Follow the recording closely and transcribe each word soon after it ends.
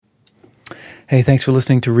Hey, thanks for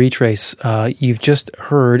listening to Retrace. You've just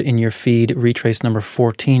heard in your feed Retrace number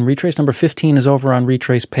 14. Retrace number 15 is over on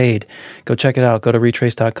Retrace Paid. Go check it out. Go to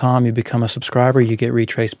retrace.com. You become a subscriber. You get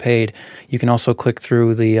Retrace Paid. You can also click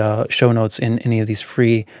through the show notes in any of these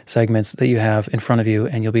free segments that you have in front of you,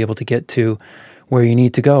 and you'll be able to get to where you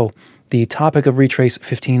need to go. The topic of Retrace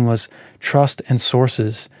 15 was trust and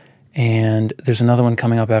sources, and there's another one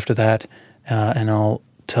coming up after that, and I'll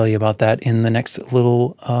tell you about that in the next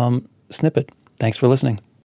little snippet. Thanks for listening.